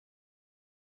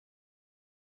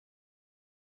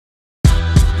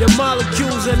Your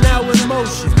molecules are now in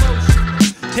motion.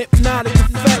 Hypnotic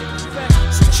effect.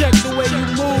 So check the way you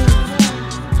move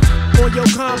on your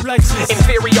complexes.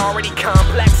 Inferiority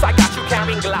complex. I got you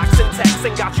carrying Glocks and texts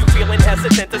and got you feeling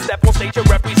hesitant to step on stage and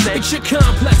represent. It's your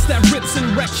complex that rips and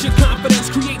wrecks your confidence,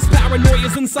 creates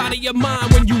paranoias inside of your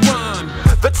mind when you rhyme.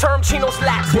 The term Chino's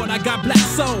Latin, but I got black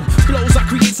soul. Flows I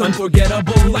create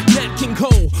unforgettable like Nat King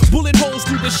Cole. Bullet holes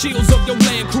through the shields of your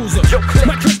Land Cruiser.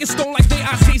 My click is stone like they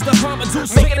ice gaze the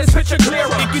Hamadusa. Making this picture clearer.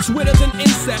 It gets wetter than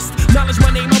incest. Knowledge my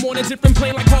name, I'm on a different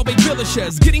plane like Harvey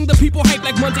Villachers. Getting the people hyped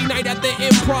like Monday night at the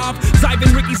Improv.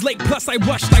 Diving Ricky's Lake, plus I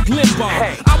rush like Limbaugh.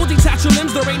 Hey. I will detach your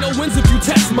limbs, there ain't no wins if you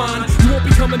test mine. You won't be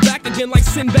coming back again like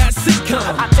Sinbad's sitcom.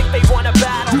 I think they want a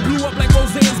battle. You blew up like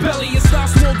Roseanne's belly. It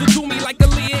starts swole to do me like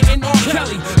Aaliyah and R.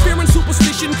 Kelly. Fear and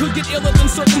superstition could get iller than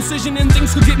circumcision, and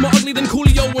things could get more ugly than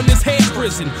Coolio in his hair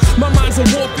prison. My mind's a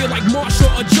warfare like Marshall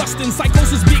or Justin.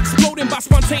 Psychosis be exploding by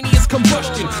spontaneous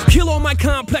combustion. Kill all my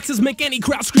complexes, make any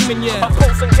crowd screaming, yeah.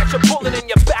 Oppose and catch a bullet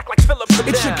in your back like Philip Fidel.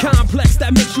 It's your complex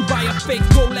that makes you buy a fake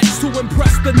Rolex to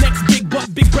impress the next big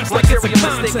butt, big breast like it's a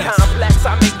contest. Complex,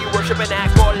 I make you worship an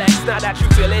Agorlex. Now that you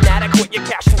feel inadequate, you're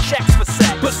cashing checks for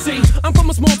sex. But see, I'm from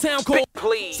a small town called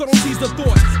Please. So don't seize the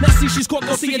thought. Now see she's caught,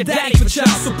 go see your daddy for child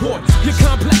support. Your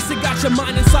complex, it got your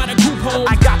mind inside a group home.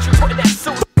 I got you putting that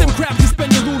suit. Them crap you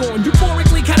spend your loot on.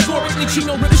 Euphorically, categorically,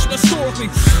 Chino British historically.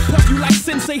 Puff you like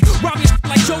Sensei, rob you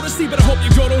like Jodeci. But I hope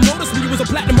your girl don't notice me. You was a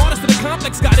platinum artist and the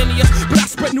complex got into ya. But I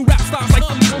spread new rap styles like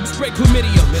spread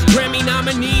chlamydia. Grammy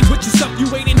nominee, with yourself you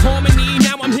ain't in harmony.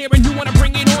 Now I'm here and you wanna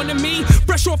bring it on to me.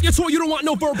 Fresh off your tour, you don't want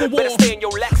no verbal war. Better stay in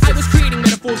your Lexus. I was creating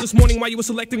metaphors this morning while you were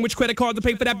selecting which credit card to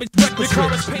pay for that bitch breakfast. Your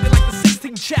car is painted like the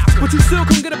 16th chapter, but you still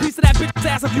couldn't get a piece of that bitch's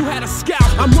ass if you had a scalp.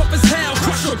 I'm rough as hell,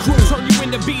 crush your crew, turn you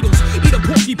into Beatles, eat a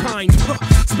porcupine,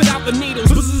 spit out the needles.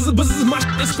 Buzz, my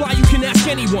shit is fly, you can ask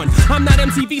anyone. I'm not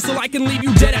MTV, so I can leave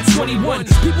you dead at 21.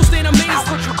 People stand amazed. How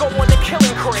could you go on the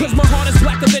killing craze? Cause my heart is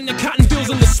blacker than the cotton fields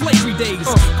in the slavery days.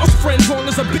 A friend's wrong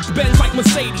as a bitch bends like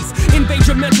Mercedes. Invade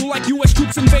your mental like US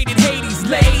troops invaded Hades.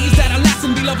 Ladies that are last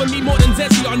and be loving me more than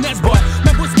Desi or Nesbut.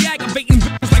 My pussy aggravating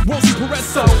bitches like Rosie Perez.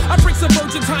 So I bring some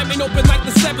virgin time ain't open like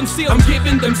the 7th seal. I'm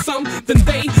giving them something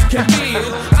they can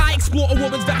feel. I explore a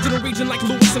woman's vaginal region like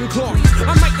Lewis and Clark.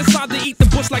 I might decide to eat the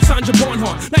bush like Sandra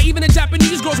Barnhart. Now even the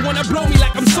Japanese girls wanna blow me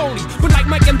like I'm Sony. But like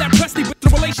Mike and that Presley, but the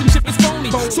relationship is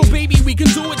phony. So baby, we can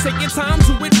do it, take your time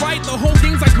to it right. The whole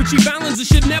thing's like Richie Valens, it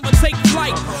should never take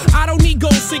flight. I don't need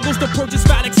gold singles to purchase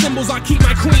phatic symbols. I keep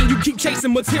my queen, you keep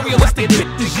chasing materialistic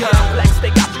bitches. Complex,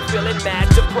 they got you feeling mad,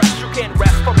 depressed. You can't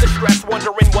rest from the stress,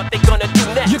 wondering what they gonna do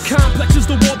next. Your complex is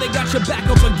the wall they got your back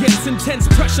up against. Intense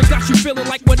pressure got you feeling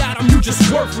like without them you just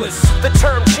worthless. The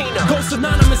term Chino goes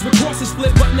synonymous with crosses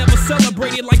split, but never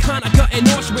celebrated like Hanukkah and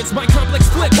Auschwitz. My complex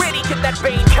flips. Where'd he get that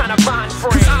vein kind of mind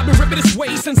frame? Cause I've been ripping this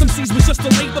way since some C's was just a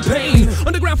labor pain.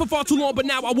 Underground for far too long, but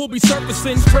now I will be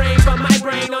surfacing. Sprayed by my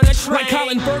brain on a train. Like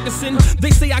Colin Ferguson,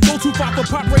 they say I go too far for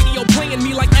pop radio, playing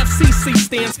me like FCC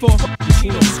stands for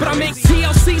Chino. But I make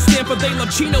TLC stand for they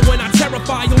love Chino when I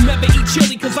terrify. You'll never eat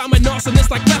chili cause I'm a narcissist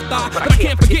like Left Eye. But I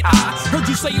can't forget I heard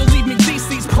you say you'll leave me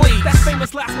DC's please. That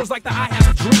famous last words like the I have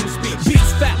a dream speech.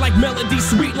 Beats fat like melody,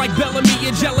 sweet like Bellamy.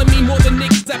 You're gelling me more than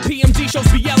niggas at PMD shows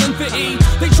be yelling for E.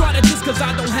 They try to diss cause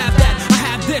I don't have that, I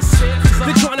have this.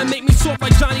 They're trying to make me soft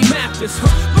like Johnny Mathis.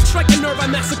 But strike a nerve, I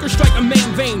massacre, strike a main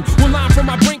vein. One line from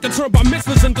my brain can turn bar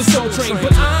mitzvahs into Soul Train.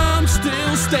 But I'm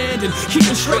still standing,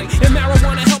 keeping straight. And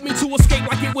marijuana helped me to escape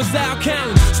like it was Al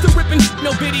Callen. Still ripping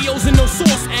no videos and no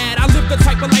source ad. I live the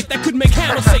type of life that could make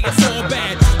Harold say it's all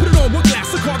bad. Put it on wood glass,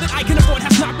 a car that I can afford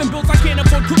has not been built. I can't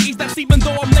afford cookies, that's even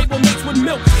though I'm labeled mates with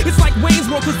milk. It's like Wayne's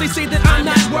World cause they say that I'm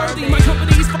not worthy. My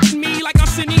company's fucking me like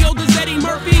Arsenio does Eddie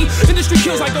Murphy. Industry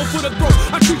kills, I go for the throat.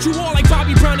 I treat you all like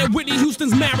Bobby Brown and Whitney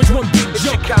Houston's marriage, one big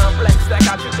joke. It's your complex that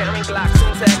got you carrying Glocks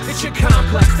and texts. It's your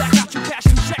complex that got you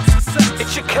cashing checks for sex.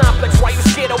 It's your complex, why you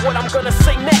scared of what I'm gonna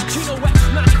say next? Chino X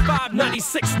 95,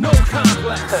 96, no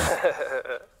complex.